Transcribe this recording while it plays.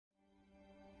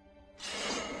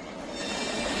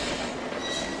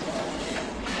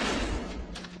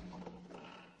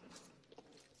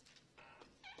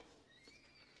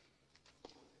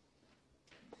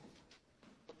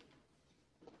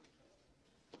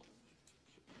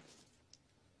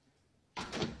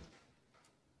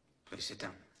you sit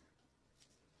down.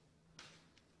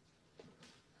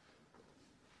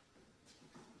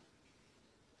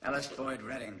 Alice Boyd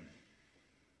Redding,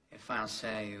 your files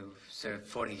say you've served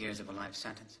 40 years of a life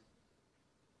sentence.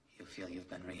 You feel you've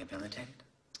been rehabilitated?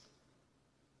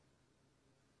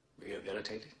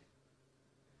 Rehabilitated?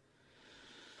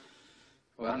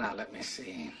 Well, now, let me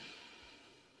see.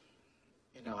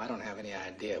 You know, I don't have any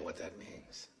idea what that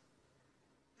means.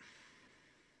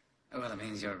 Well, it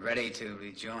means you're ready to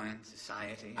rejoin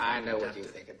society. I know what you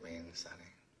think it means, Sonny.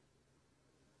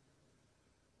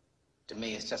 To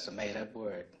me, it's just a made-up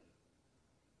word.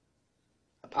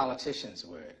 A politician's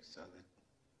word, so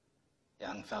that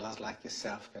young fellas like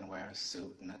yourself can wear a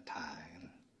suit and a tie and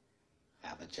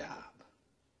have a job.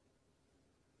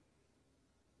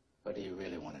 What do you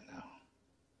really want to know?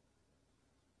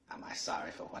 Am I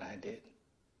sorry for what I did?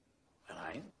 Well,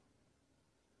 are you?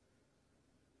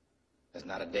 There's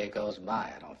not a day goes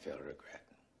by I don't feel regret.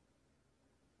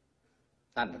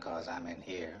 Not because I'm in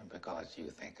here, because you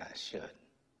think I should.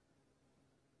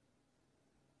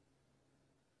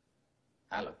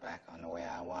 I look back on the way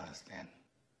I was then.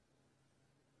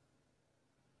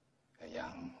 A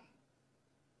young,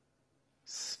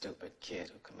 stupid kid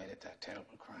who committed that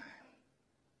terrible crime.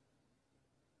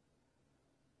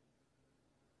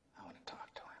 I want to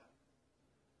talk to him.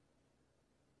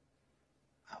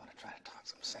 I want to try to talk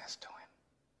some sense to him.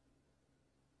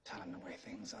 Tell him the way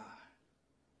things are.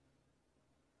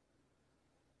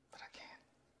 But I can't.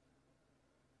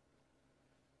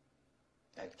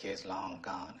 That kid's long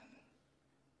gone, and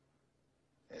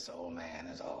this old man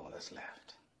is all that's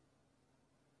left.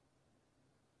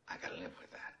 I gotta live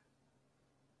with that.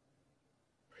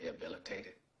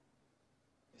 Rehabilitated.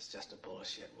 It's just a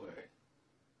bullshit word.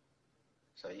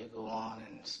 So you go on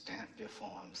and stamp your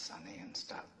form, Sonny, and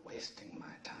stop wasting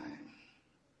my time.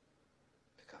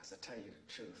 Because to tell you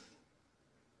the truth,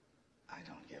 I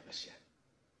don't give a shit.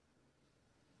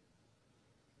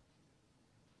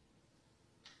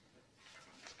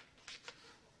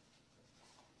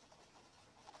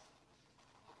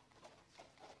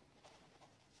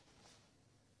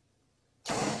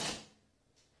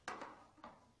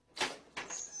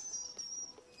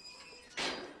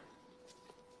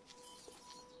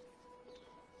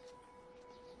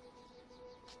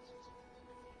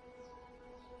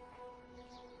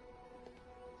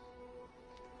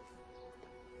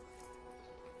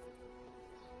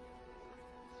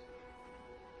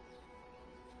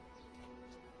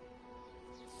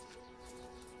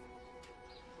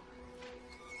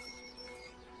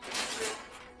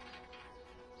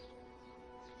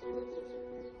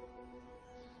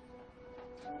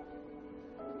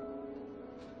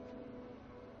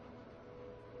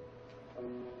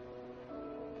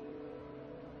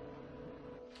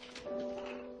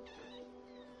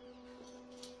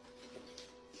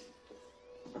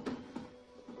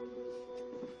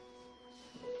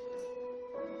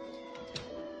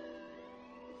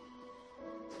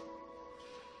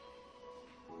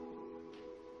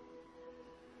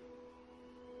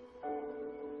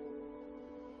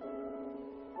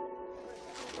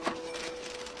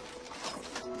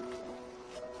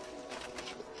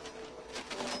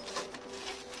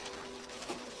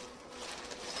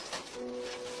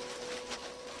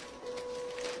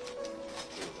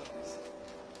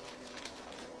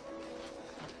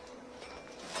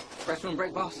 Restroom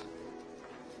break, boss?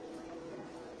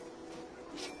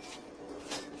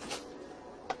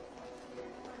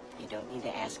 You don't need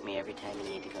to ask me every time you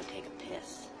need to go take a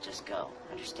piss. Just go.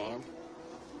 Understand?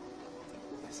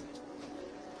 Yes, sir.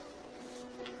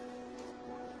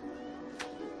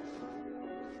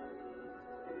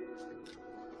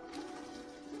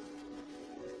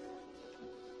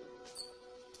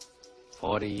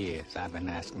 "40 years I've been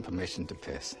asking permission to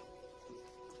piss.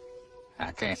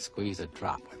 I can't squeeze a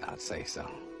drop without say-so.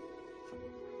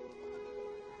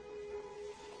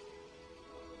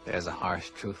 There's a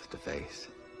harsh truth to face.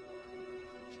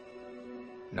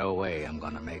 No way I'm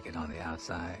gonna make it on the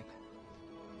outside.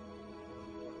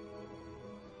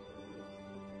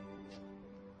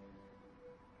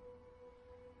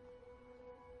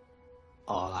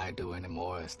 All I do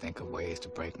anymore is think of ways to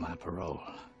break my parole.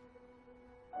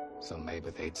 So maybe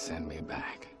they'd send me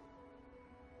back.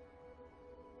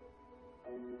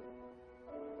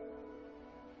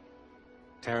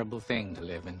 Terrible thing to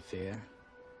live in fear.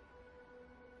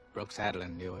 Brooks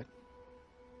Hadlin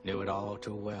knew it all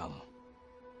too well.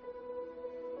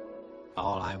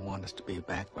 All I want is to be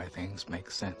back where things make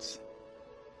sense,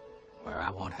 where I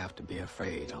won't have to be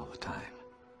afraid all the time.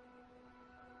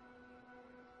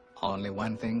 Only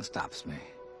one thing stops me.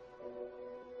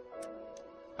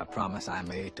 A promise I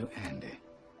made to Andy.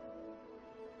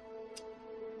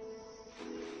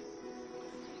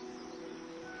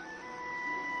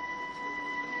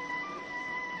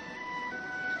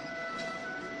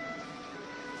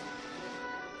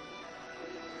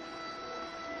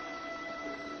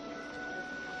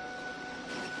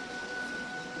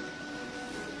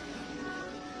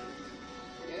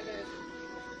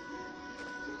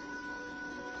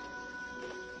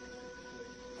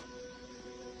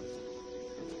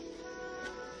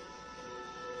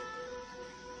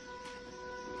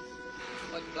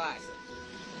 Fly.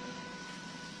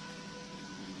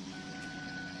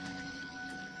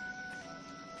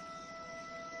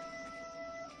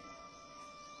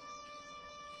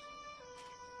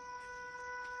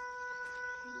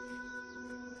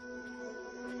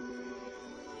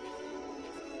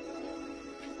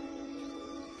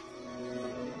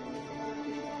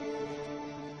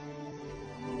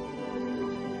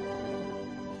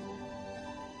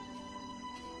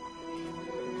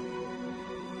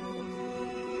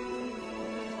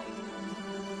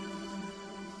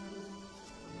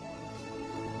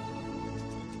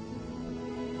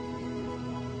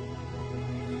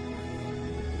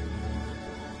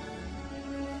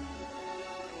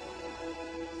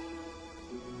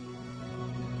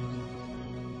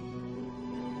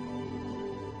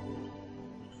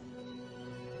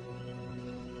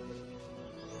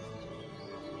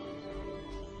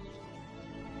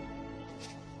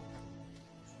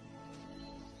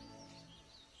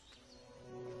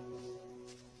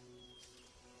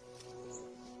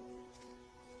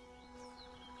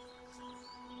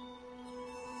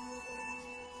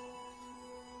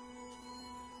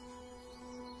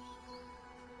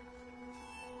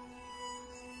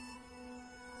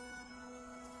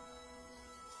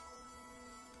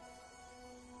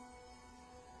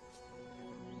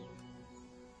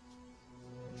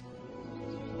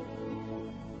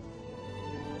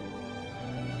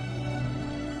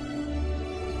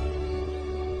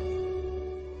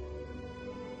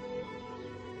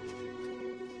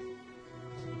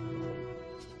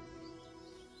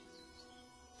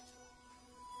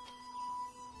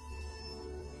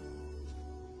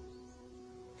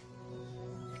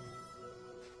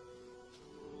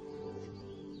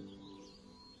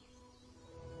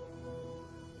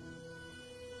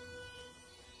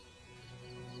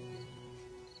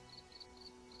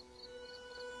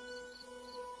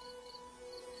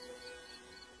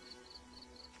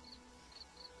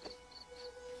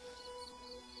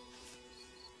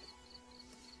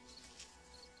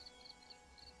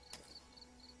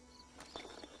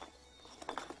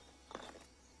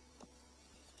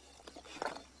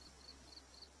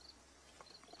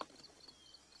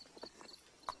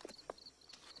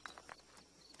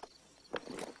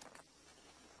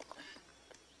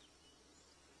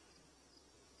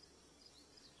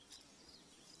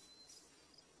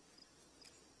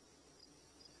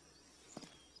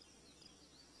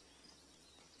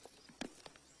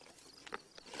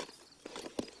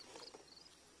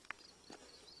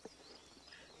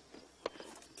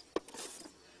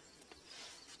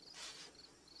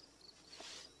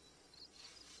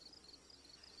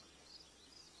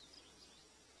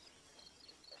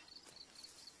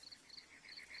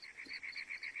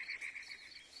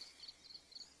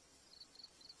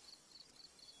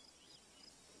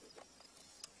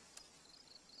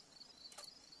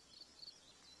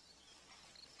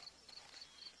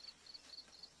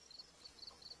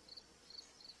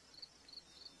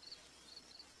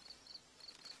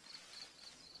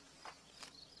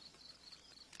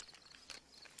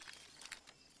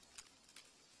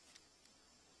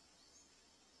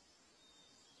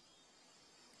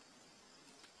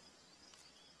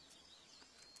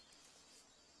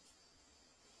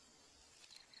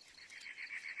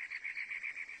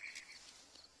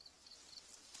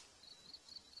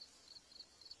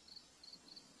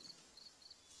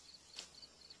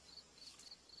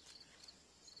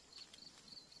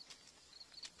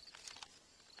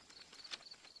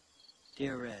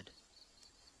 Dear Red,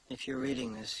 if you're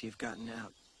reading this, you've gotten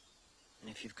out. And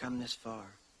if you've come this far,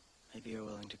 maybe you're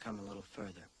willing to come a little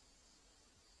further.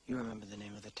 You remember the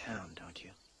name of the town, don't you?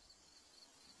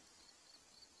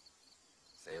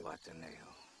 Cehuateneo.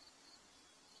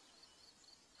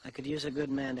 I could use a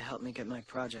good man to help me get my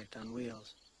project on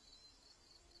wheels.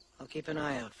 I'll keep an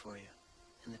eye out for you,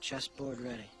 and the chessboard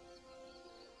ready.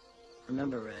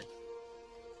 Remember, Red,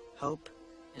 hope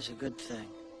is a good thing,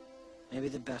 maybe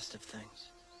the best of things,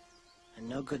 and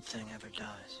no good thing ever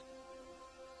dies.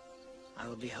 I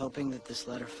will be hoping that this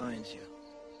letter finds you,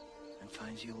 and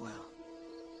finds you well.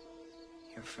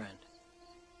 Your friend,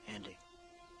 Andy.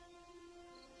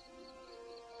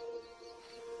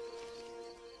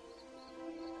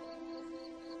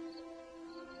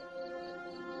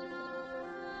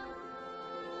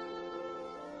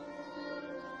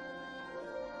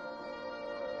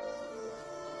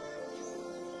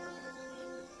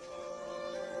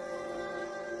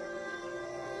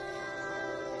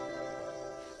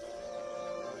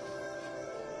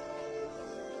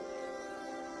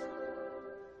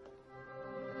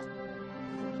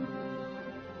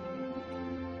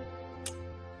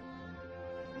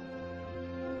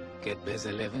 Get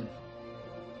busy living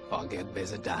or get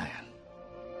busy dying.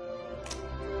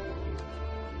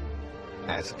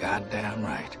 That's goddamn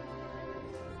right.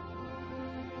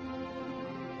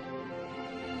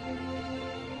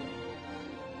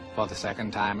 For the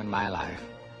second time in my life,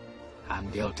 I'm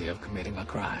guilty of committing a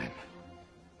crime.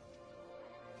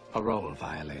 Parole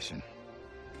violation.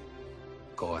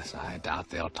 Of course, I doubt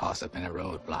they'll toss up any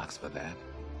roadblocks for that.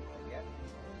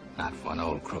 Not for an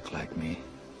old crook like me.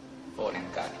 Fort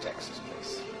Scott, Texas,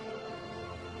 please.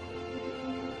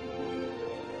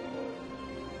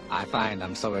 I find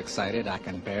I'm so excited I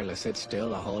can barely sit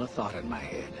still or hold a thought in my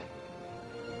head.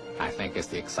 I think it's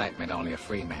the excitement only a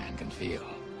free man can feel.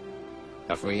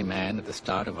 A free man at the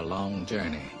start of a long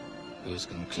journey whose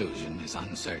conclusion is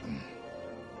uncertain.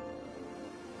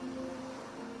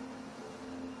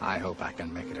 I hope I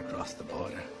can make it across the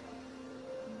border.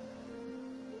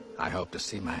 I hope to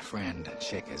see my friend and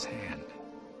shake his hand.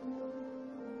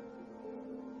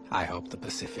 I hope the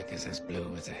Pacific is as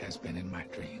blue as it has been in my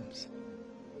dreams.